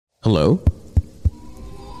Hello?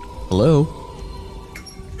 Hello?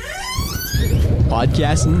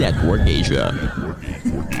 Podcast Network Asia.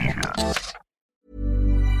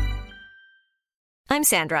 I'm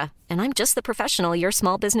Sandra, and I'm just the professional your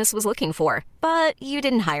small business was looking for. But you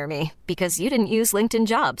didn't hire me because you didn't use LinkedIn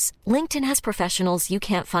Jobs. LinkedIn has professionals you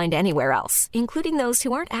can't find anywhere else, including those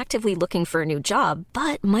who aren't actively looking for a new job,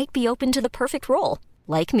 but might be open to the perfect role,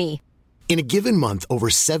 like me. In a given month, over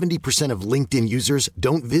 70% of LinkedIn users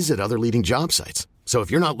don't visit other leading job sites. So if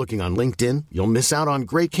you're not looking on LinkedIn, you'll miss out on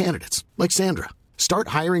great candidates like Sandra. Start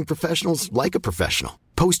hiring professionals like a professional.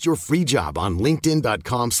 Post your free job on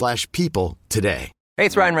linkedin.com/people today. Hey,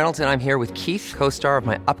 it's Ryan Reynolds, and I'm here with Keith, co-star of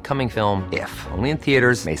my upcoming film, If, only in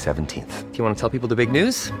theaters May 17th. Do you want to tell people the big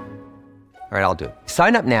news? All right, I'll do it.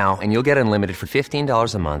 Sign up now and you'll get unlimited for $15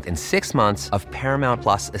 a month and 6 months of Paramount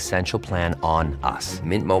Plus Essential Plan on us.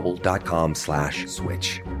 MintMobile.com/switch.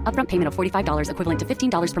 Upfront payment of $45 equivalent to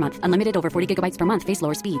 $15 per month. Unlimited over 40 gigabytes per month. Face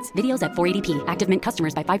lower speeds. Videos at 480p. Active Mint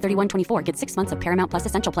customers by 531.24 get 6 months of Paramount Plus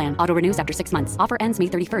Essential Plan. Auto renews after 6 months. Offer ends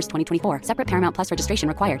May 31st, 2024. Separate Paramount Plus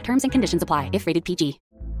registration required. Terms and conditions apply if rated PG.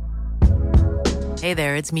 Hey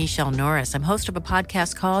there, it's Michelle Norris. I'm host of a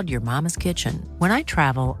podcast called Your Mama's Kitchen. When I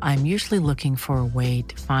travel, I'm usually looking for a way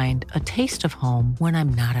to find a taste of home when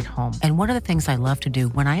I'm not at home. And one of the things I love to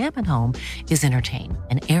do when I am at home is entertain.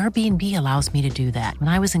 And Airbnb allows me to do that. When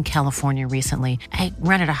I was in California recently, I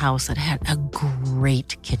rented a house that had a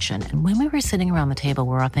great kitchen. And when we were sitting around the table,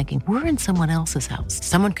 we were all thinking, we're in someone else's house.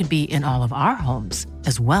 Someone could be in all of our homes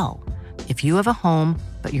as well. If you have a home,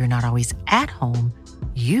 but you're not always at home,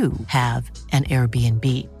 you have an Airbnb.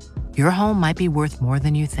 Your home might be worth more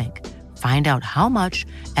than you think. Find out how much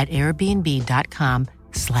at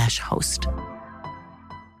airbnb.com/host.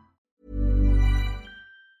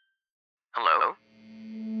 Hello?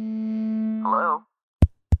 Hello?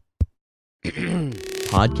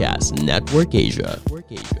 Podcast Network Asia.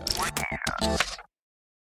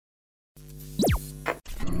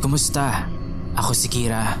 Kumusta? Ako si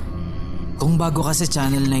Kira. Kung bago ka sa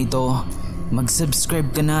channel na ito,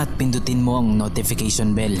 mag-subscribe ka na at pindutin mo ang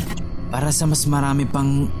notification bell para sa mas marami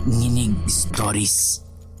pang nginig stories.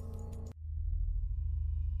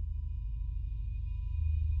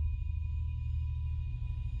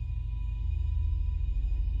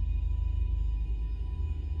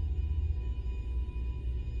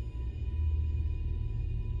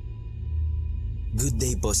 Good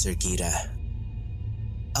day po, Sir Kira.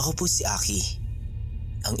 Ako po si Aki.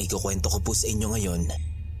 Ang ikukwento ko po sa inyo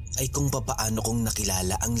ngayon ay kung papaano kong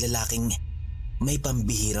nakilala ang lalaking may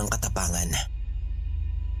pambihirang katapangan.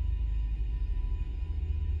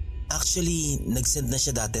 Actually, nagsend na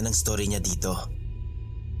siya dati ng story niya dito.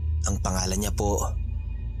 Ang pangalan niya po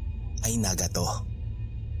ay Nagato.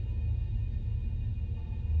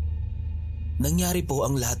 Nangyari po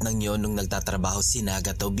ang lahat ng yon nung nagtatrabaho si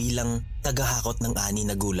Nagato bilang tagahakot ng ani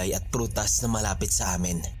na gulay at prutas na malapit sa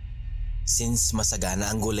amin. Since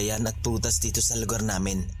masagana ang gulayan at prutas dito sa lugar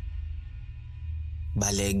namin.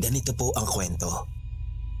 Bale, ganito po ang kwento.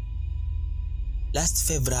 Last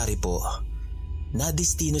February po,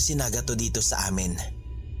 nadistino si Nagato dito sa amin.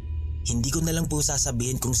 Hindi ko na lang po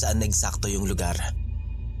sasabihin kung saan eksakto yung lugar.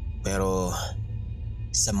 Pero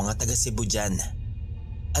sa mga taga Cebu dyan,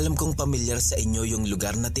 alam kong pamilyar sa inyo yung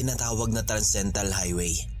lugar na tinatawag na Transcendental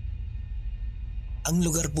Highway. Ang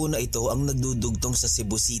lugar po na ito ang nagdudugtong sa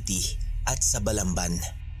Cebu City at sa Balamban.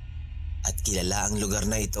 At kilala ang lugar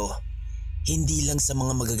na ito hindi lang sa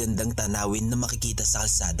mga magagandang tanawin na makikita sa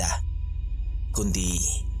kalsada, kundi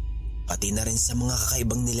pati na rin sa mga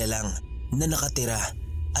kakaibang nilalang na nakatira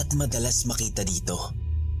at madalas makita dito.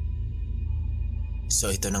 So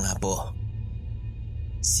ito na nga po.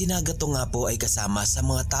 Si Nagato nga po ay kasama sa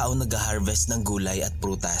mga taong nag-harvest ng gulay at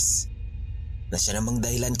prutas, na siya namang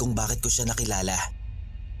dahilan kung bakit ko siya nakilala.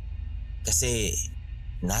 Kasi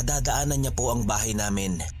nadadaanan niya po ang bahay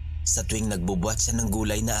namin sa tuwing nagbubuhat siya ng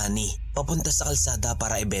gulay na ani papunta sa kalsada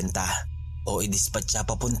para ibenta o i-dispatch siya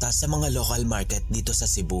papunta sa mga local market dito sa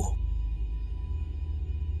Cebu.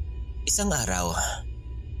 Isang araw,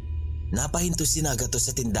 napahinto si Nagato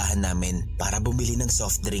sa tindahan namin para bumili ng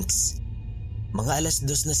soft drinks. Mga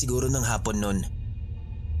 2:00 na siguro ng hapon nun.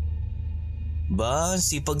 Ba,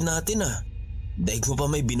 sipag natin ah. Daig mo pa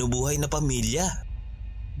may binubuhay na pamilya.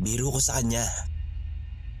 Biro ko sa kanya.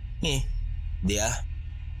 Di ah.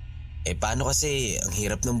 Paano kasi ang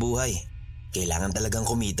hirap ng buhay? Kailangan talagang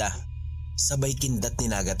kumita. Sabay kindat ni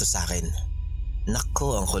Nagato sa akin.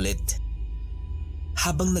 Nako, ang kulit.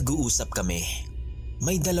 Habang nag-uusap kami,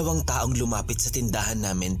 may 2 taong lumapit sa tindahan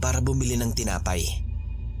namin para bumili ng tinapay.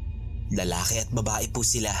 Lalaki at babae po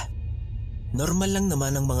sila. Normal lang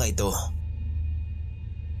naman ang mga ito.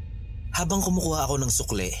 Habang kumukuha ako ng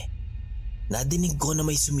sukle, nadinig ko na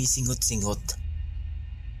may sumisinghot-singhot.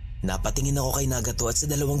 Napatingin ako kay Nagato at sa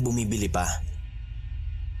dalawang bumibili pa.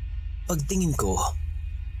 Pagtingin ko,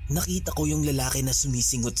 nakita ko yung lalaki na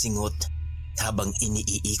sumisinghot-singhot habang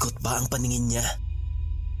iniiikot pa ang paningin niya.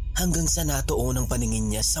 Hanggang sa natuon ang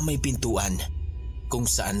paningin niya sa may pintuan kung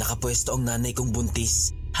saan nakapwesto ang nanay kong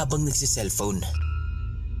buntis habang nagsiselfone.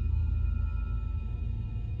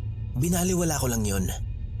 Binaliwala ko lang yon.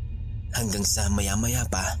 Hanggang sa maya-maya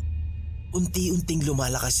pa, unti-unting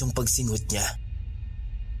lumalakas yung pagsinghot niya.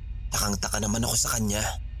 Takang-taka naman ako sa kanya.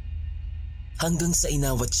 Hanggang sa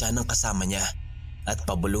inawat siya ng kasama niya at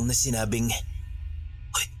pabulong na sinabing,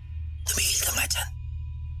 "Hoy, tumigil ka nga dyan.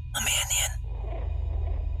 Mamaya na yan."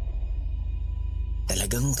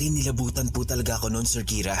 Talagang kinilabutan po talaga ako noon, Sir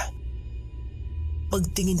Kira.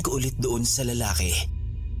 Pagtingin ko ulit doon sa lalaki,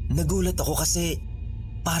 nagulat ako kasi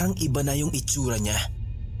parang iba na yung itsura niya.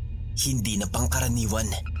 Hindi na pangkaraniwan.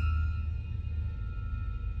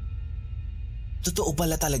 Totoo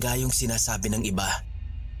pala talaga yung sinasabi ng iba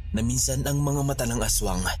na minsan ang mga mata ng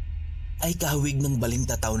aswang ay kahawig ng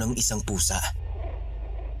balintataw ng isang pusa.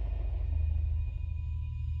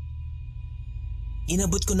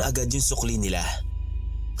 Inabot ko na agad yung sukli nila.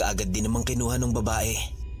 Kaagad din namang kinuha ng babae.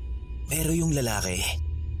 Pero yung lalaki,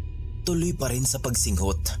 tuloy pa rin sa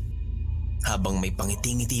pagsinghot. Habang may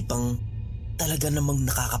pangiti-ngiti pang talaga namang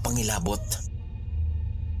nakakapangilabot.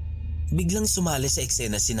 Biglang sumali sa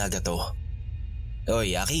eksena si Nagato.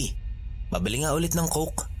 "Oy, Aki, babili nga ulit ng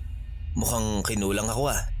Coke. Mukhang kinulang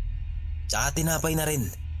ako ah. Tsaka tinapay na rin."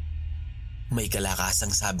 May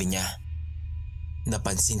kalakasang sabi niya.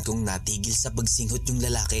 Napansin kong natigil sa pagsinghot yung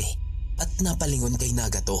lalaki at napalingon kay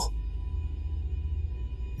Nagato.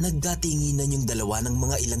 Nagdatinginan yung dalawa ng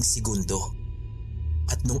mga ilang segundo.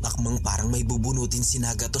 At nung akmang parang may bubunutin si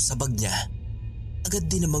Nagato sa bag niya, agad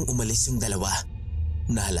din namang umalis yung dalawa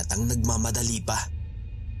na halatang nagmamadali pa.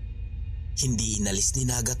 Hindi inalis ni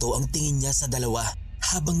Nagato ang tingin niya sa dalawa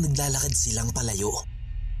habang naglalakad silang palayo.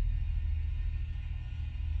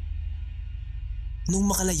 Nung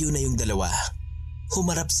makalayo na yung dalawa,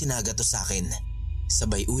 humarap si Nagato sa akin.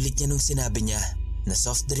 Sabay ulit niya nung sinabi niya na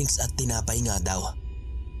soft drinks at tinapay nga daw.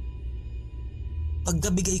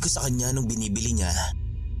 Pagkabigay ko sa kanya nung binibili niya,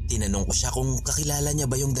 tinanong ko siya kung kakilala niya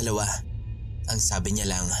ba yung dalawa. Ang sabi niya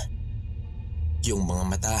lang, yung mga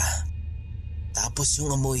mata, tapos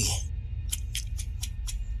yung amoy.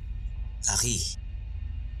 "Aki,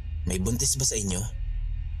 may buntis ba sa inyo?"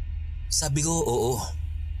 Sabi ko, "Oo,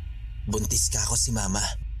 buntis ka ako si Mama."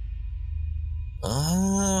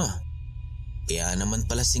 Kaya naman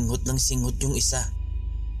pala singhot ng singhot yung isa.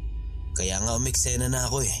 Kaya nga umeksena na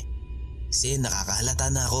ako kasi nakakahalata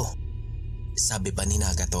na ako, sabi pa ni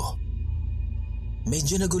Nagato.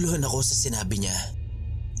 Medyo naguluhan ako sa sinabi niya.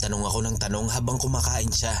 Tanong ako ng tanong habang kumakain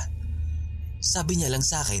siya. Sabi niya lang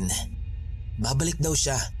sa akin, babalik daw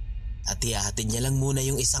siya at ihahatid niya lang muna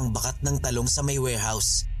yung isang bakat ng talong sa may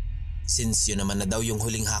warehouse since yun naman na daw yung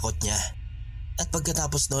huling hakot niya. At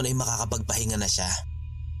pagkatapos noon ay makakapagpahinga na siya.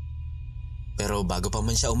 Pero bago pa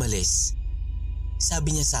man siya umalis,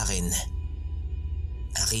 sabi niya sa akin,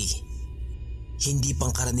 "Aki, hindi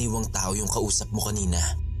pangkaraniwang tao yung kausap mo kanina.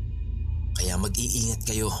 Kaya mag-iingat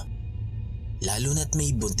kayo. Lalo na't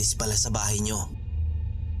may buntis pala sa bahay niyo."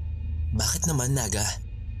 "Bakit naman, Naga?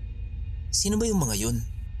 Sino ba yung mga yun?"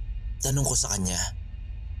 Tanong ko sa kanya.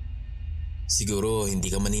 "Siguro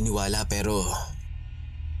hindi ka maniniwala pero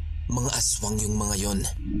mga aswang yung mga yon."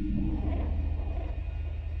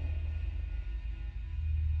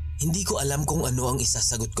 Hindi ko alam kung ano ang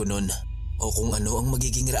isasagot ko nun o kung ano ang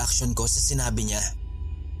magiging reaksyon ko sa sinabi niya.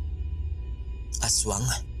 Aswang?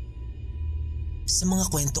 Sa mga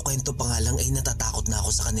kwento-kwento pa nga lang ay natatakot na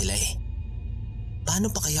ako sa kanila eh.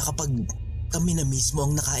 Paano pa kaya kapag kami na mismo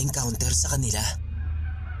ang naka-encounter sa kanila?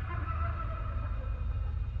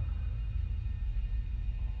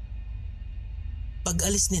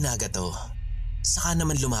 Pag-alis ni Nagato, saka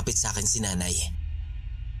naman lumapit sa akin si Nanay.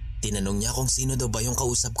 Tinanong niya kung sino daw ba yung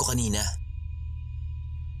kausap ko kanina.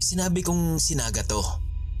 Sinabi kong si Nagato.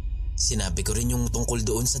 Sinabi ko rin yung tungkol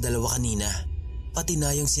doon sa dalawa kanina, pati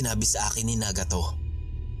na yung sinabi sa akin ni Nagato.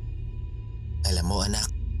 "Alam mo anak,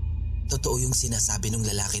 totoo yung sinasabi ng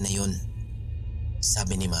lalaki na yun,"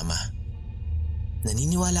 sabi ni Mama.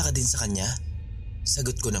 "Naniniwala ka din sa kanya?"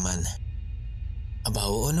 Sagot ko naman. "Aba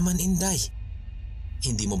oo naman, Inday.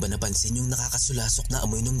 Hindi mo ba napansin yung nakakasulasok na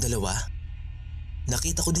amoy ng dalawa?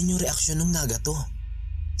 Nakita ko din yung reaksyon ng Nagato,"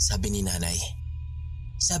 sabi ni Nanay.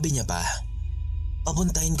 Sabi niya pa,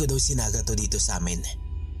 papuntahin ko daw si Nagato dito sa amin.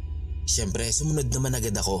 Siyempre sumunod naman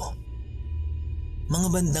agad ako. Mga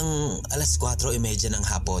bandang 4:30 ng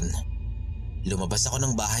hapon, lumabas ako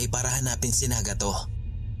ng bahay para hanapin si Nagato.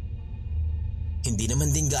 Hindi naman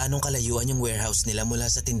din gaanong kalayuan yung warehouse nila mula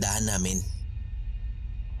sa tindahan namin.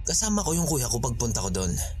 Kasama ko yung kuya ko pagpunta ko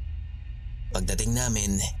doon. Pagdating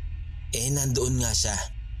namin, nandoon nga siya.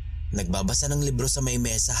 Nagbabasa ng libro sa may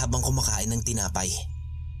mesa habang kumakain ng tinapay.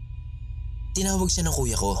 Tinawag siya ng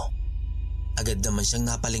kuya ko. Agad naman siyang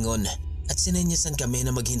napalingon at sinenyasan kami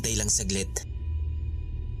na maghintay lang saglit.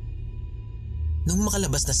 Nung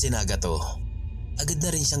makalabas na si Nagato, agad na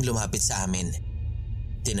rin siyang lumapit sa amin.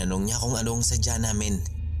 Tinanong niya kung anong sadya namin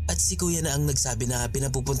at si kuya na ang nagsabi na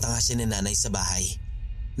pinapupunta nga siya ni nanay sa bahay,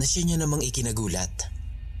 na siya niya namang ikinagulat.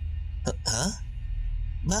 Ha?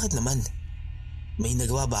 Bakit naman? May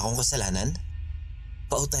nagawa ba akong kasalanan?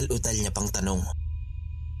 Pautal-utal niya pang tanong.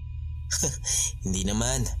 Hindi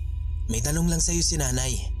naman. May tanong lang sa'yo si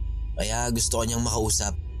nanay. Kaya gusto ko niyang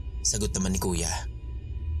makausap. Sagot naman ni kuya.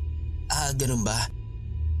 Ganun ba?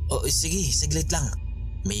 O sige, saglit lang.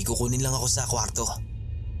 May kukunin lang ako sa kwarto.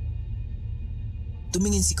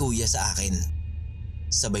 Tumingin si kuya sa akin.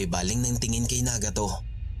 Sabay baling ng tingin kay Nagato.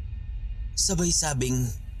 Sabay sabing,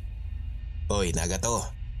 "Hoy Nagato,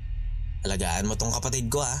 alagaan mo tong kapatid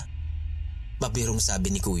ko ha." Papirong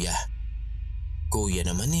sabi ni kuya. Kuya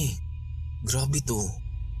naman eh. Grabe to.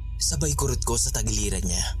 Sabay kurot ko sa tagiliran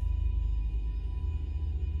niya.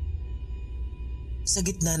 Sa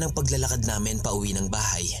gitna ng paglalakad namin pauwi ng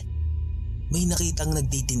bahay, may nakitang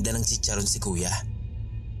nagtitinda ng chicharon si kuya.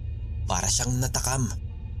 Para siyang natakam,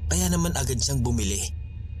 kaya naman agad siyang bumili.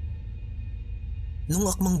 Nung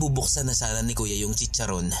akmang bubuksan na sana ni kuya yung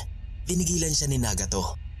chicharon, pinigilan siya ni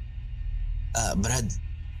Nagato. Brad,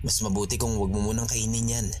 mas mabuti kung wag mo munang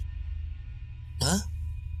kainin yan." "Ha?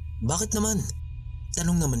 Bakit naman?"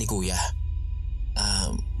 Tanong naman ni kuya.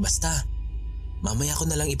 Basta, mamaya ko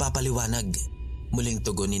na lang ipapaliwanag." Muling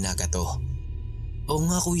tugon ni Nagato. "Oo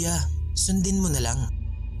nga kuya, sundin mo na lang."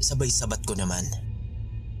 Sabay sabat ko naman.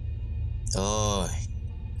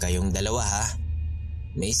 Kayong dalawa ha?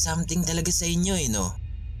 May something talaga sa inyo no?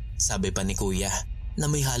 Sabi pa ni kuya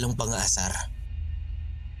na may halong pang-aasar.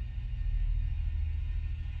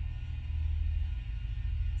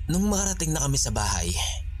 Nung makarating na kami sa bahay,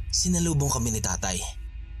 sinalubong kami ni tatay.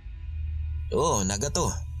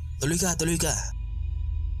 Nagato, tuloy ka.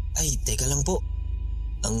 Ay, teka lang po.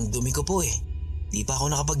 Ang dumi ko po eh. Di pa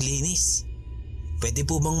ako nakapaglinis. Pwede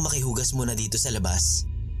po bang makihugas muna dito sa labas?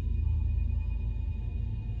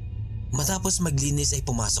 Matapos maglinis ay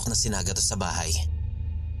pumasok na si Nagato sa bahay.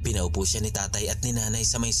 Pinaupo siya ni tatay at ni nanay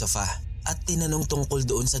sa may sofa at tinanong tungkol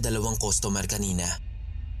doon sa dalawang customer kanina.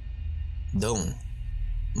 "Dong,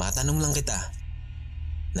 matanong lang kita.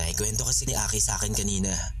 Naikwento kasi ni Aki sa akin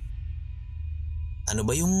kanina. Ano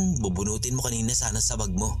ba yung bubunutin mo kanina sana sa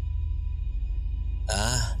bag mo?"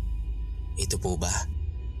 Ito po ba?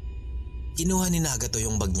 Kinuha ni Nagato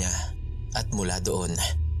yung bag niya at mula doon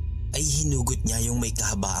ay hinugot niya yung may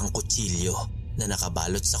kahabaang kutsilyo na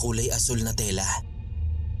nakabalot sa kulay asul na tela.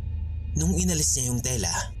 Nung inalis niya yung tela,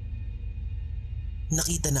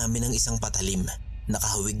 nakita namin ang isang patalim,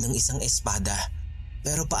 nakahawig ng isang espada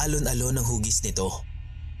pero paalon-alon ang hugis nito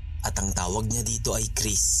at ang tawag niya dito ay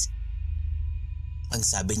Chris. Ang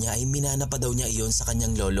sabi niya ay minana pa daw niya iyon sa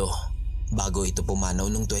kanyang lolo bago ito pumanaw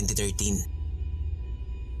noong 2013.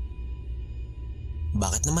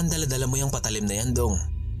 "Bakit naman dala-dala mo yung patalim na yan, Dong?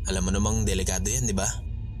 Alam mo namang delikado yan, di ba?"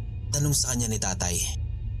 Tanong sa kanya ni tatay.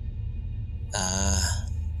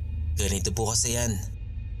 Ganito po kasi yan.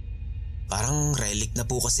 Parang relic na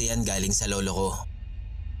po kasi yan galing sa lolo ko.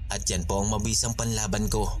 At yan po ang mabisang panlaban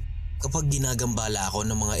ko kapag ginagambala ako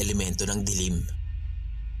ng mga elemento ng dilim.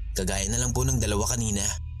 Kagaya na lang po ng dalawa kanina."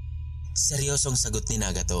 Seryosong sagot ni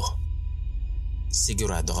Nagato.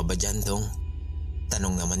 "Sigurado ka ba dyan, Dong?"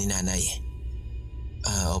 Tanong naman ni nanay.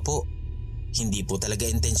 Opo. Hindi po talaga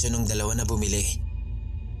intensyon ng dalawa na bumili.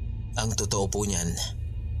 Ang totoo po niyan,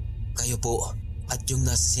 kayo po at yung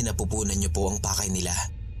nasa sinapupunan niyo po ang pakay nila.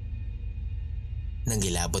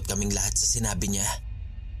 Nanggilabot kaming lahat sa sinabi niya.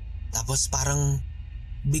 Tapos parang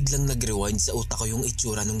biglang nag-rewind sa utak ko yung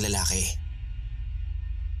itsura ng lalaki.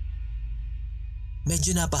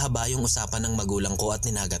 Medyo napahaba yung usapan ng magulang ko at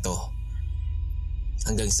ni Nagato.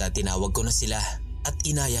 Hanggang sa tinawag ko na sila at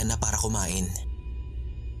inaya na para kumain.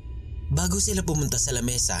 Bago sila pumunta sa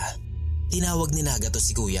lamesa, tinawag ni Nagato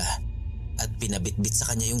si kuya at pinabitbit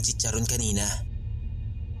sa kanya yung chicharon kanina.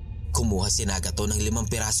 Kumuha si Nagato ng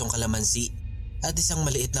 5 pirasong kalamansi at isang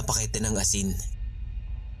maliit na pakete ng asin.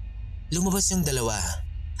 Lumabas yung dalawa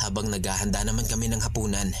habang naghahanda naman kami ng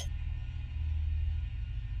hapunan.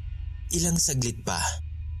 Ilang saglit pa,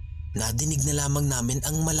 nadinig na lamang namin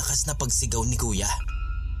ang malakas na pagsigaw ni kuya.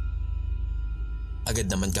 Agad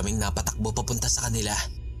naman kaming napatakbo papunta sa kanila.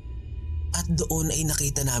 At doon ay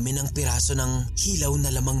nakita namin ang piraso ng hilaw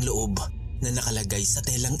na lamang loob na nakalagay sa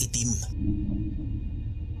telang itim.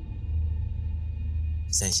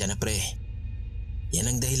 Sensya na pre. Yan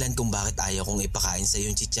ang dahilan kung bakit ayaw kong ipakain sa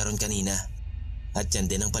yung chicharon kanina. At yan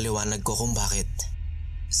din ang paliwanag ko kung bakit.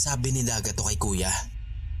 Sabi ni Nagato kay kuya.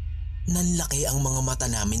 Nanlaki ang mga mata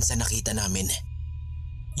namin sa nakita namin.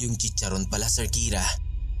 Yung chicharon pala, Sir Kira,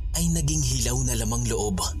 ay naging hilaw na lamang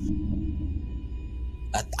loob.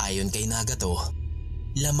 At ayon kay Nagato,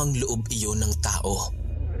 lamang loob iyon ng tao.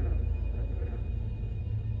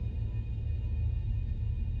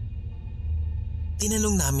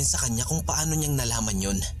 Tinanong namin sa kanya kung paano niyang nalaman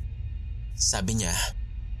yun. Sabi niya,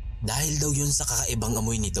 dahil daw yun sa kakaibang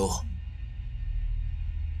amoy nito.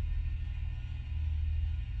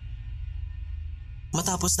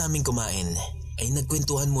 Matapos naming kumain, ay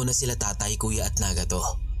nagkwentuhan muna sila tatay, kuya at Nagato.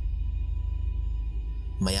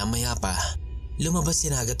 Maya-maya pa, lumabas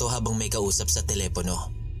si Nagato habang may kausap sa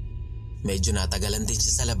telepono. Medyo natagalan din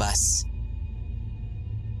siya sa labas.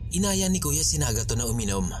 Inaya ni kuya si Nagato na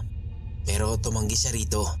uminom. Pero tumanggi siya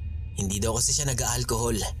rito. Hindi daw kasi siya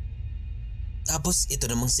nag-aalkohol. Tapos ito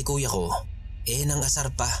namang si kuya ko, nang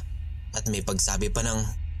asar pa. At may pagsabi pa ng,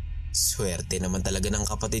 swerte naman talaga ng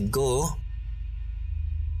kapatid ko.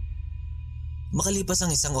 Makalipas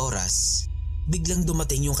ang isang oras, biglang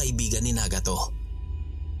dumating yung kaibigan ni Nagato.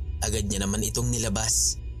 Agad niya naman itong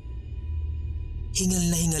nilabas. Hingal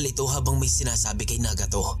na hingal ito habang may sinasabi kay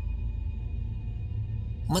Nagato.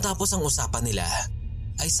 Matapos ang usapan nila,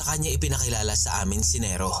 ay sa kanya ipinakilala sa amin si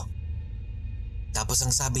Nero. Tapos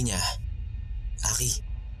ang sabi niya, Aki,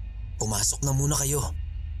 pumasok na muna kayo.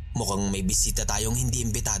 Mukhang may bisita tayong hindi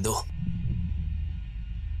imbitado.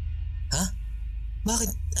 Ha?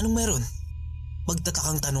 Bakit? Anong meron?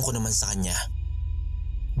 Pagtatakang tanong ko naman sa kanya.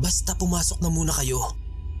 Basta pumasok na muna kayo.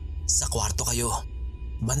 Sa kwarto kayo.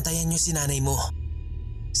 Bantayan niyo si nanay mo.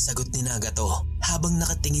 Sagot ni Nagato habang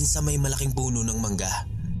nakatingin sa may malaking puno ng mangga.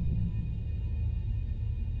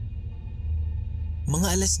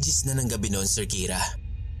 Mga 10:00 na ng gabi noon, Sir Kira.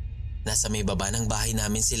 Nasa may baba ng bahay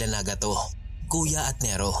namin sila Nagato, kuya at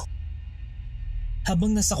Nero.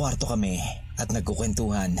 Habang nasa kwarto kami at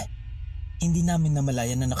nagkukwentuhan, hindi namin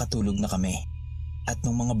namalayan na nakatulog na kami. At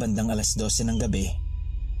nung mga bandang 12:00 ng gabi,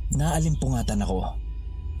 naalimpungatan ako.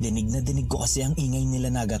 Dinig na dinig ko kasi ang ingay nila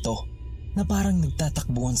Nagato na parang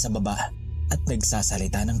nagtatakbuhan sa baba at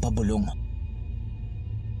nagsasalita ng pabulong.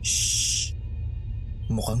 Shhh!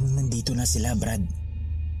 Mukhang nandito na sila, Brad.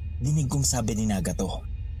 Dinig kong sabi ni Nagato.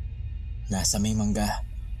 Nasa may mangga.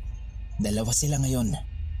 2 sila ngayon.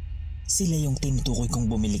 Sila yung tinutukoy kong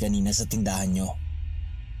bumili kanina sa tindahan nyo.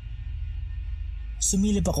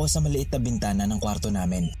 Sumilip ako sa maliit na bintana ng kwarto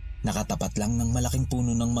namin. Nakatapat lang ng malaking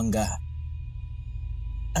puno ng mangga.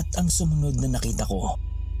 At ang sumunod na nakita ko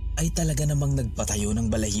ay talaga namang nagpatayo ng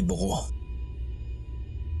balahibo ko.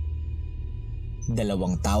 2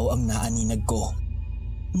 tao ang naaninag ko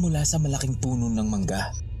mula sa malaking puno ng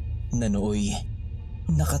mangga na nooy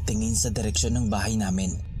nakatingin sa direksyon ng bahay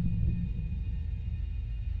namin.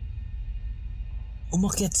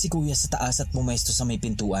 Umakyat si kuya sa taas at pumesto sa may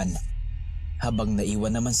pintuan, habang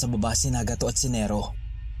naiwan naman sa baba si Nagato at si Nero.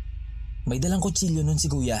 May dalang kutsilyo nun si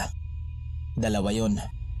kuya. 2 yon,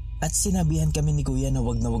 at sinabihan kami ni kuya na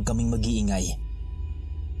wag kaming mag-iingay.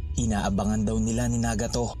 Inaabangan daw nila ni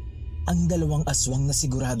Nagato ang 2 aswang na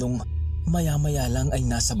siguradong maya-maya lang ay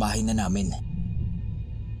nasa bahay na namin.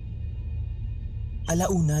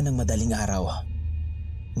 1:00 ng madaling araw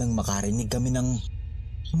nang makarinig kami ng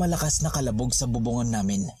malakas na kalabog sa bubungan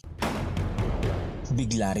namin.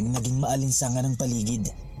 Bigla ring naging maalinsangan ang paligid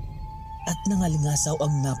at nangalingasaw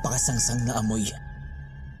ang napakasangsang na amoy.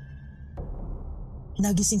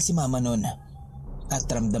 Nagising si mama noon at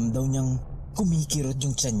ramdam daw niyang kumikirot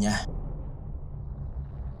yung tiyan niya.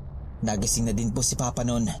 Nagising na din po si papa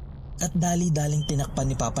noon at dali-daling tinakpan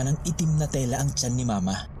ni papa ng itim na tela ang tiyan ni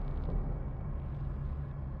mama.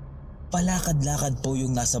 Palakad-lakad po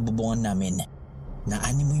yung nasa bubungan namin na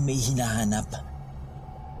animoy may hinahanap.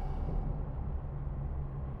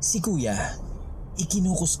 Si kuya,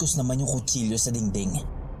 ikinukuskus naman yung kutsilyo sa dingding.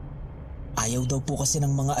 Ayaw daw po kasi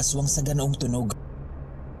ng mga aswang sa ganoong tunog.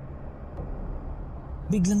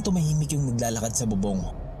 Biglang tumahimik yung naglalakad sa bubong.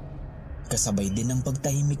 Kasabay din ang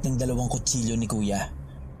pagtahimik ng 2 kutsilyo ni kuya.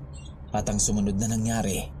 At ang sumunod na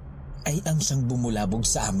nangyari ay ang siyang bumulabog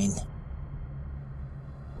sa amin.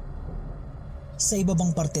 Sa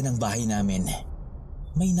ibabang parte ng bahay namin,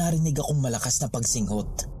 may narinig akong malakas na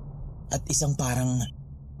pagsinghot at isang parang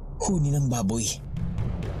huni ng baboy.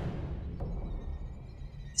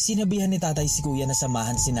 Sinabihan ni tatay si kuya na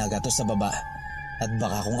samahan si Nagato sa baba at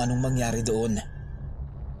baka kung anong mangyari doon.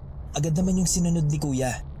 Agad naman yung sinunod ni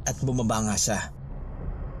Kuya at bumaba nga siya.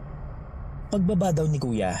 Pagbaba daw ni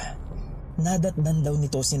Kuya, nadatnan daw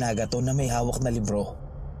nito si Nagato na may hawak na libro.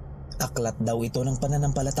 Aklat daw ito ng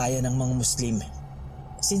pananampalataya ng mga Muslim,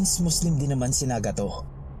 since Muslim din naman si Nagato.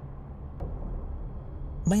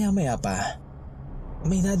 Maya-maya pa,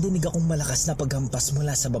 may nadinig akong malakas na paghampas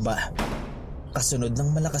mula sa baba, kasunod ng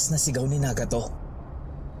malakas na sigaw ni Nagato.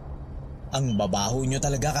 Ang babaho nyo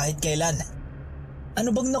talaga kahit kailan. Ano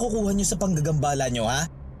bang nakukuha nyo sa panggagambala nyo, ha?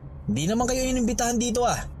 Di naman kayo inimbitahan dito,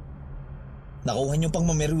 ha? Nakuha nyo pang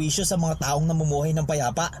mamerwisyo sa mga taong namumuhay ng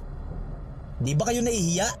payapa. Di ba kayo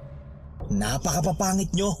nahihiya?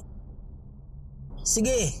 Napakapapangit nyo.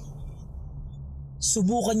 Sige,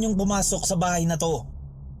 subukan nyong pumasok sa bahay na to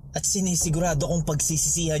at sinisigurado kong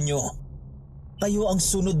pagsisisihan nyo. Kayo ang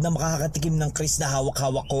sunod na makakatikim ng kris na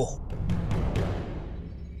hawak-hawak ko.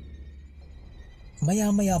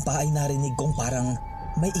 Maya-maya pa ay narinig kong parang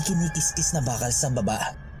may ikinikis-kis na bakal sa baba.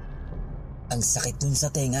 Ang sakit nun sa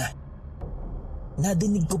tenga.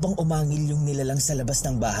 Nadinig ko pang umangil yung nilalang sa labas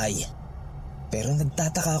ng bahay. Pero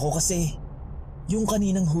nagtataka ako kasi yung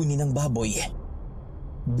kaninang huni ng baboy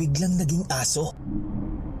biglang naging aso.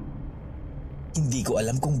 Hindi ko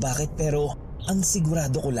alam kung bakit, pero ang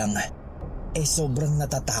sigurado ko lang sobrang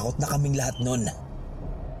natatakot na kaming lahat nun.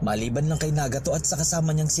 Maliban lang kay Nagato at sa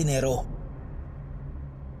kasama niyang si Nero.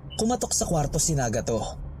 Kumatok sa kwarto si Nagato.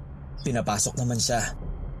 Pinapasok naman siya.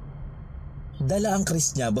 Dala ang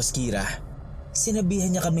kris niya, Boss Kira. Sinabihan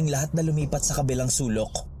niya kaming lahat na lumipat sa kabilang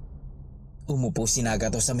sulok. Umupo si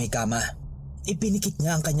Nagato sa may kama. Ipinikit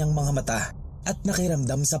niya ang kanyang mga mata at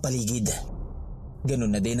nakiramdam sa paligid.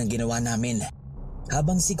 Ganun na din ang ginawa namin,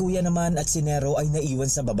 habang si Kuya naman at si Nero ay naiwan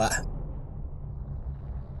sa baba.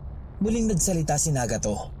 Muling nagsalita si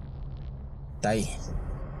Nagato. Tay,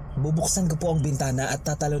 bubuksan ko po ang bintana at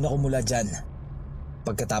tatalon ako mula dyan.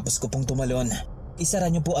 Pagkatapos ko pong tumalon, isara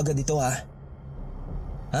niyo po agad ito, ha?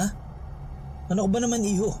 Ha? Ano ko ba naman,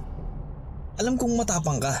 iho? Alam kong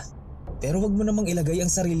matapang ka, pero wag mo namang ilagay ang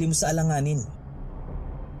sarili mo sa alanganin.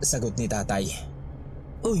 Sagot ni Tatay.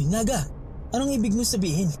 Uy, Naga, anong ibig mo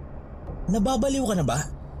sabihin? Nababaliw ka na ba?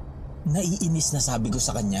 Naiinis na sabi ko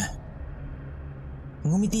sa kanya.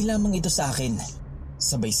 Ngumiti lamang ito sa akin,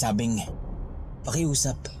 sabay sabing,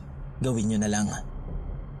 pakiusap, gawin nyo na lang.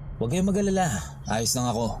 Huwag kayong mag-alala, ayos lang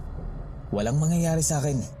ako. Walang mangyayari sa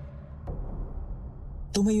akin.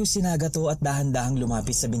 Tumayo si Nagato at dahan-dahang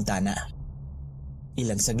lumapit sa bintana.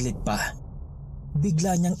 Ilang saglit pa,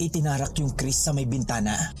 bigla niyang itinarak yung kris sa may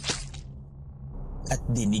bintana. At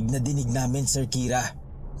dinig na dinig namin, Sir Kira,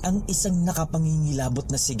 ang isang nakapangingilabot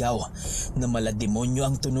na sigaw na malademonyo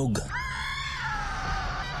ang tunog.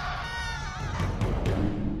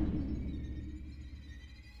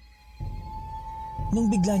 Nung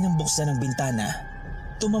bigla niyang buksan ang bintana,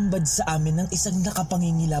 tumambad sa amin ng isang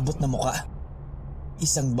nakapangingilabot na muka.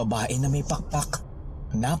 Isang babae na may pakpak.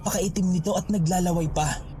 Napakaitim nito at naglalaway pa.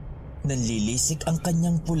 Nanlilisik ang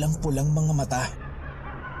kanyang pulang-pulang mga mata.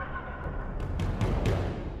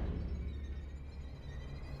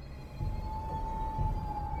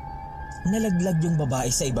 Nalaglag yung babae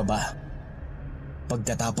sa ibaba.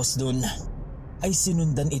 Pagkatapos dun, ay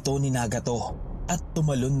sinundan ito ni Nagato at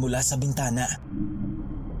tumalon mula sa bintana.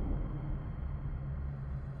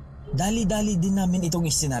 Dali-dali din namin itong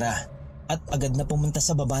isinara at agad na pumunta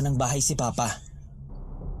sa baba ng bahay si Papa.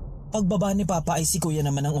 Pagbaba ni Papa ay si Kuya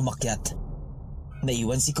naman ang umakyat.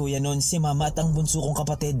 Naiwan si Kuya noon si Mama at ang bunso kong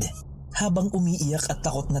kapatid habang umiiyak at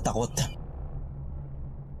takot na takot.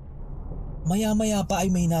 Maya-maya pa ay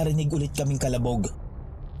may narinig ulit kaming kalabog.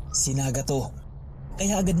 Si Nagato,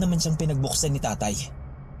 kaya agad naman siyang pinagbuksan ni Tatay.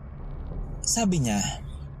 Sabi niya,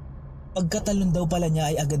 pagkatalon daw pala niya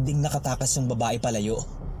ay agad ding nakatakas yung babae palayo,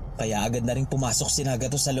 kaya agad na rin pumasok si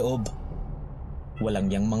Nagato sa loob. Walang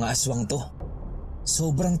yang mga aswang to.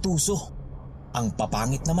 Sobrang tuso. Ang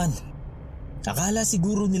papangit naman. Akala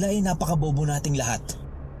siguro nila ay napakabobo nating lahat.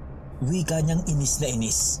 Wika niyang inis na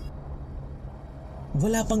inis.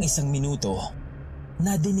 Wala pang isang minuto,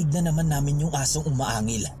 nadinig na naman namin yung asong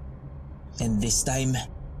umaangil. And this time,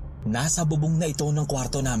 nasa bubong na ito ng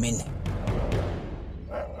kwarto namin.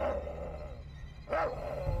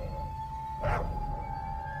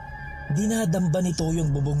 Dinadamba nito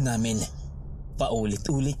yung bubong namin.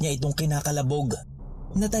 Paulit-ulit niya itong kinakalabog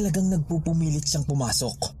na talagang nagpupumilit siyang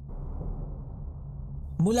pumasok.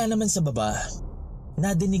 Mula naman sa baba,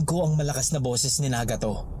 nadinig ko ang malakas na boses ni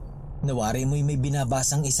Nagato. Nawari mo'y may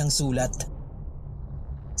binabasang isang sulat.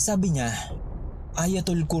 Sabi niya,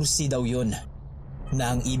 Ayatul Kursi daw yun, na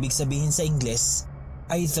ang ibig sabihin sa Ingles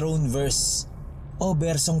ay throne verse o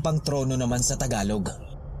bersong pang trono naman sa Tagalog.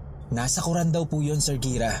 Nasa Quran daw po yun, Sir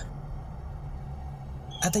Kira.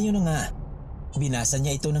 At ayun na nga, binasa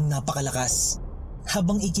niya ito ng napakalakas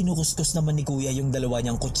habang ikinukuskus naman ni Kuya yung dalawa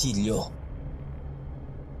niyang kutsilyo.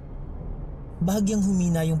 Bahagyang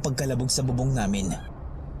humina yung pagkalabog sa bubong namin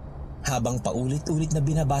habang paulit-ulit na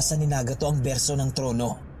binabasa ni Nagato ang berso ng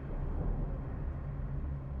trono.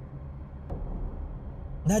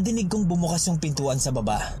 Nadinig kong bumukas yung pintuan sa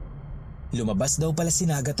baba. Lumabas daw pala si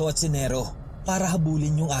Nagato at si Nero para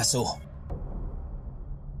habulin yung aso.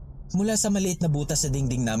 Mula sa maliit na butas sa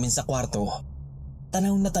dingding namin sa kwarto,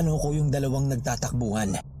 tanaw na tanaw ko yung dalawang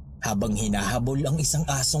nagtatakbuhan habang hinahabol ang isang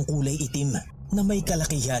asong kulay itim na may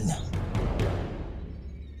kalakihan.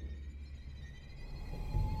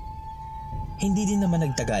 Hindi din naman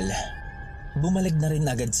nagtagal, bumalik na rin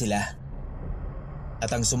agad sila.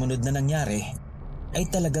 At ang sumunod na nangyari ay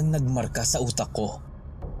talagang nagmarka sa utak ko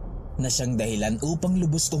na siyang dahilan upang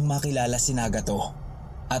lubos kong makilala si Nagato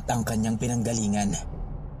at ang kanyang pinanggalingan.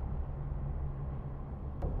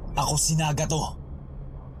 Ako si Nagato.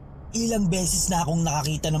 Ilang beses na akong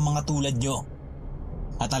nakakita ng mga tulad nyo.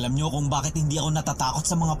 At alam nyo kung bakit hindi ako natatakot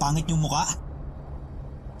sa mga pangit nyong muka?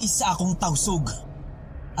 Isa akong tausog.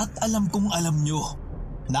 At alam kong alam nyo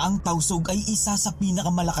na ang tausog ay isa sa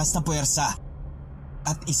pinakamalakas na puwersa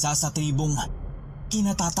at isa sa tribong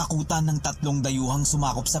kinatatakutan ng 3 dayuhang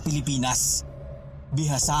sumakop sa Pilipinas.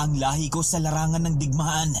 Bihasa ang lahi ko sa larangan ng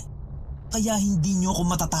digmaan, kaya hindi nyo ako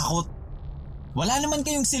matatakot. Wala naman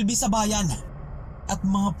kayong silbi sa bayan at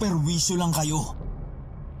mga perwisyo lang kayo.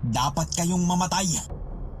 Dapat kayong mamatay.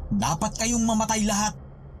 Dapat kayong mamatay lahat.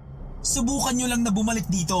 Subukan nyo lang na bumalik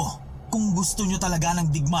dito kung gusto nyo talaga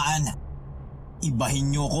ng digmaan. Ibahin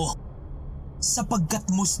nyo ko sapagkat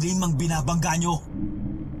Muslim ang binabangga nyo.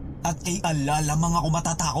 At kay Allah lamang ako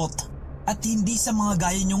matatakot at hindi sa mga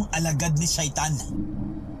gaya nyong alagad ni Shaitan.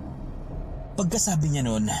 Pagkasabi niya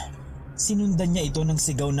noon, sinundan niya ito ng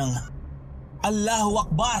sigaw ng Allahu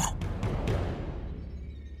Akbar!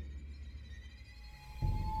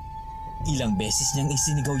 Ilang beses niyang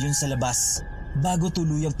isinigaw yun sa labas bago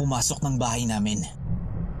tuluyang pumasok ng bahay namin.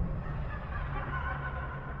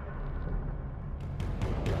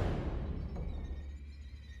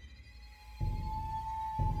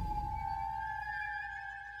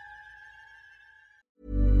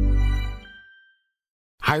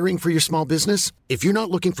 Hiring for your small business? If you're not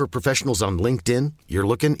looking for professionals on LinkedIn, you're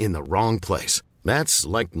looking in the wrong place. That's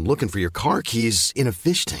like looking for your car keys in a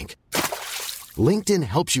fish tank. LinkedIn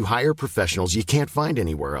helps you hire professionals you can't find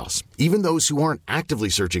anywhere else, even those who aren't actively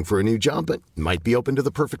searching for a new job but might be open to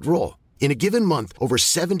the perfect role. In a given month, over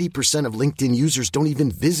 70% of LinkedIn users don't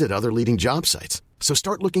even visit other leading job sites. So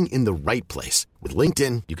start looking in the right place. With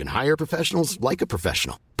LinkedIn, you can hire professionals like a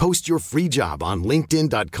professional. Post your free job on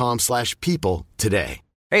linkedin.com/people today.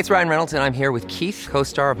 Hey, it's Ryan Reynolds, and I'm here with Keith,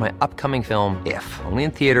 co-star of my upcoming film, If, only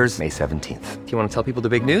in theaters May 17th. Do you want to tell people the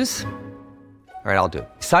big news? All right, I'll do it.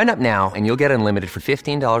 Sign up now and you'll get unlimited for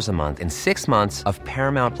 $15 a month and 6 months of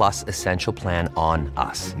Paramount Plus Essential Plan on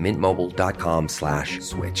us.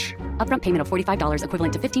 MintMobile.com/switch. Upfront payment of $45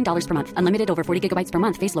 equivalent to $15 per month. Unlimited over 40 gigabytes per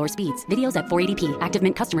month. Face lower speeds. Videos at 480p. Active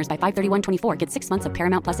Mint customers by 531.24 get 6 months of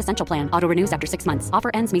Paramount Plus Essential Plan. Auto renews after 6 months. Offer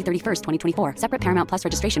ends May 31st, 2024. Separate Paramount Plus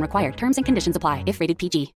registration required. Terms and conditions apply if rated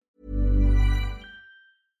PG.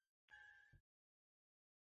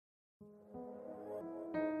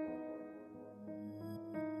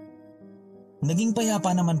 Naging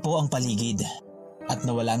payapa naman po ang paligid at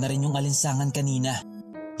nawala na rin yung alinsangan kanina,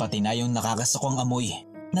 pati na yung nakakasakong amoy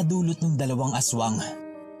na dulot ng 2 aswang.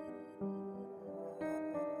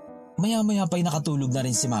 Maya-maya pa'y nakatulog na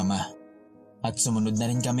rin si Mama at sumunod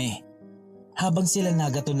na rin kami habang sila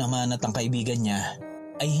Nagato naman at ang kaibigan niya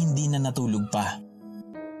ay hindi na natulog pa.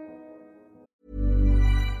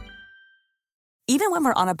 Even when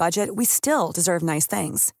we're on a budget, we still deserve nice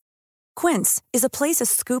things. Quince is a place to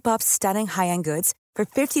scoop up stunning high-end goods for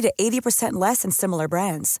 50 to 80% less than similar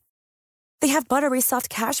brands. They have buttery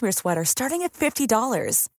soft cashmere sweaters starting at $50,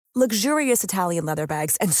 luxurious Italian leather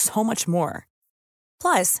bags, and so much more.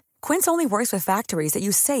 Plus, Quince only works with factories that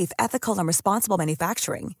use safe, ethical, and responsible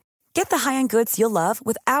manufacturing. Get the high-end goods you'll love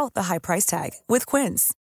without the high price tag with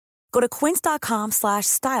Quince. Go to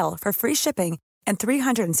quince.com/style for free shipping and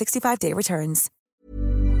 365-day returns.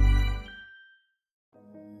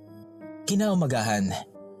 Kinaumagahan,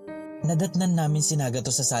 nadatnan namin si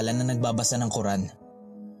Nagato sa sala na nagbabasa ng Quran.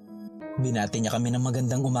 Binati niya kami ng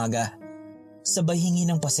magandang umaga, sabay hingi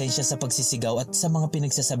ng pasensya sa pagsisigaw at sa mga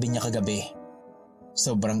pinagsasabi niya kagabi.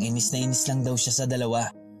 Sobrang inis na inis lang daw siya sa dalawa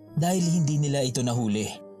dahil hindi nila ito nahuli.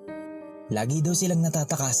 Lagi daw silang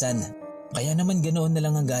natatakasan Kaya naman ganoon na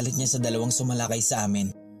lang ang galit niya sa dalawang sumalakay sa amin.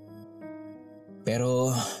 Pero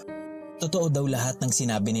totoo daw lahat ng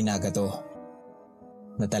sinabi ni Nagato.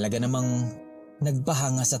 Na talaga namang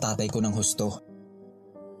nagpahanga sa tatay ko ng husto.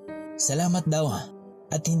 Salamat daw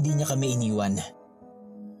at hindi niya kami iniwan.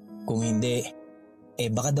 Kung hindi,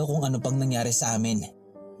 baka daw kung ano pang nangyari sa amin.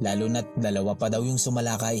 Lalo na't dalawa pa daw yung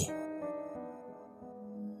sumalakay.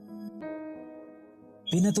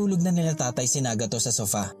 Pinatulog na nila tatay si Nagato sa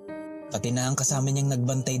sofa. Pati na ang kasama niyang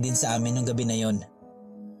nagbantay din sa amin nung gabi na yon.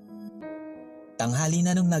 Tanghali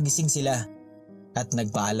na nung nagising sila at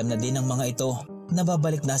nagpaalam na din ang mga ito na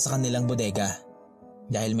babalik na sa kanilang bodega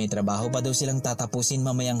dahil may trabaho pa daw silang tatapusin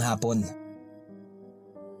mamayang hapon.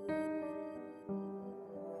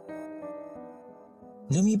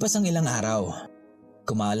 Lumipas ang ilang araw.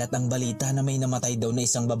 Kumalat ang balita na may namatay daw na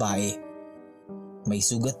isang babae. May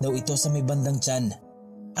sugat daw ito sa may bandang tiyan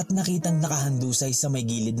at nakitang nakahandusay sa may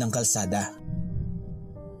gilid ng kalsada.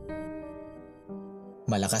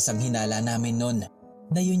 Malakas ang hinala namin noon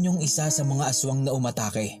na yun yung isa sa mga aswang na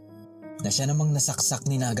umatake, na siya namang nasaksak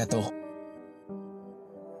ni Nagato.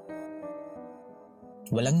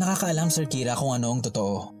 Walang nakakaalam, Sir Kira, kung ano ang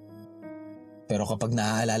totoo. Pero kapag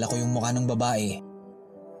naaalala ko yung mukha ng babae,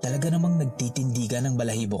 talaga namang nagtitindigan ang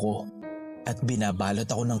balahibo ko at binabalot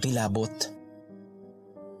ako ng kilabot.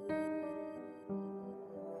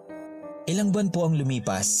 Ilang buwan po ang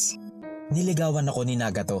lumipas, niligawan ako ni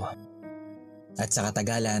Nagato. At sa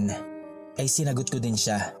katagalan, ay sinagot ko din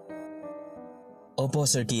siya. Opo,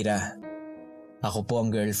 Sir Kira. Ako po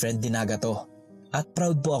ang girlfriend ni Nagato at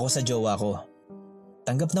proud po ako sa jowa ko.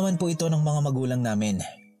 Tanggap naman po ito ng mga magulang namin,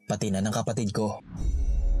 pati na ng kapatid ko.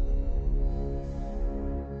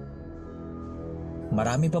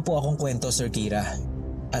 Marami pa po akong kwento, Sir Kira,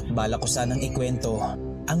 at balak ko sanang ikwento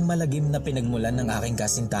ang malagim na pinagmulan ng aking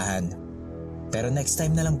kasintahan. Pero next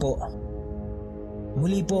time na lang po.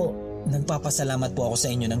 Muli po, nagpapasalamat po ako sa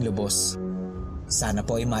inyo ng lubos. Sana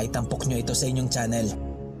po ay maitampok nyo ito sa inyong channel.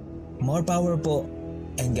 More power po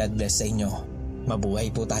and God bless sa inyo.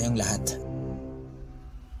 Mabuhay po tayong lahat.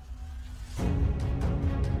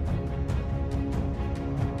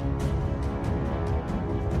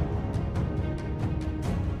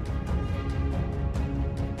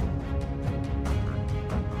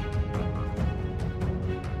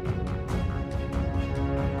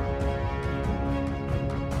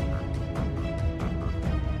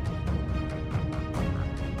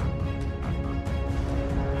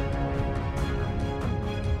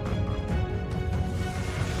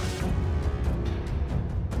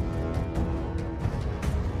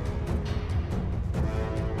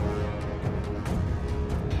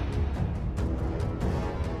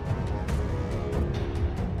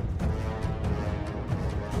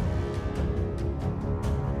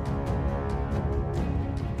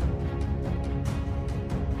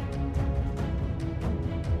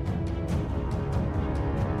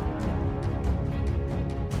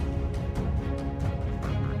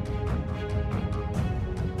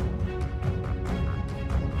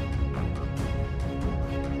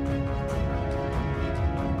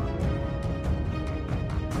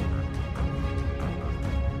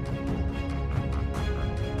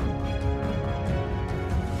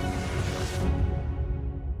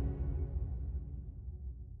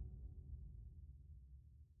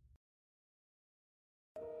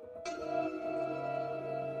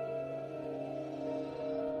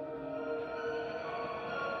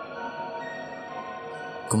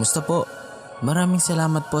 Kumusta po? Maraming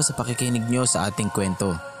salamat po sa pakikinig nyo sa ating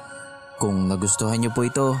kwento. Kung nagustuhan nyo po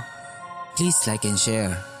ito, please like and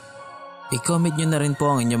share. I-comment nyo na rin po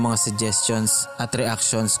ang inyong mga suggestions at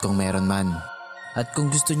reactions kung meron man. At kung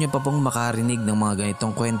gusto nyo pa pong makarinig ng mga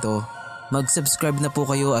ganitong kwento, mag-subscribe na po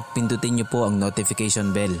kayo at pindutin nyo po ang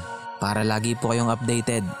notification bell para lagi po kayong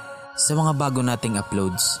updated sa mga bago nating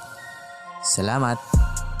uploads. Salamat!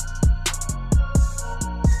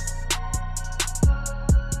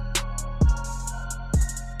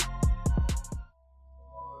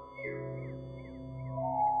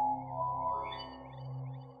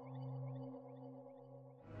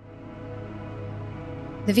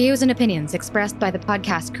 The views and opinions expressed by the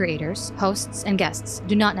podcast creators, hosts, and guests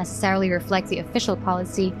do not necessarily reflect the official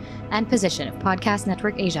policy and position of Podcast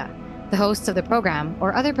Network Asia, the hosts of the program,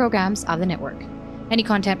 or other programs of the network. Any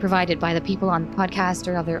content provided by the people on the podcast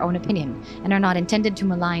are of their own opinion and are not intended to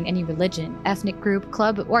malign any religion, ethnic group,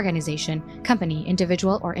 club, organization, company,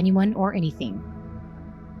 individual, or anyone or anything.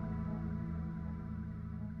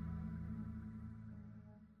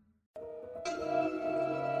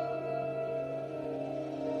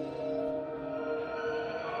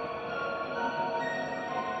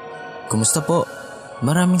 Kumusta po?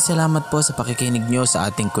 Maraming salamat po sa pakikinig nyo sa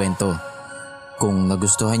ating kwento. Kung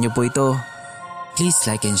nagustuhan nyo po ito, please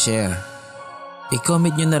like and share.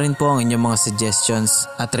 I-comment nyo na rin po ang inyong mga suggestions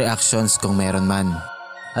at reactions kung meron man.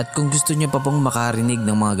 At kung gusto nyo pa pong makarinig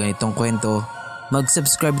ng mga ganitong kwento,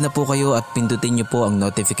 mag-subscribe na po kayo at pindutin nyo po ang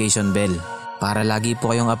notification bell para lagi po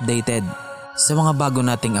kayong updated sa mga bago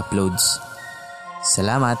nating uploads.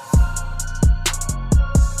 Salamat!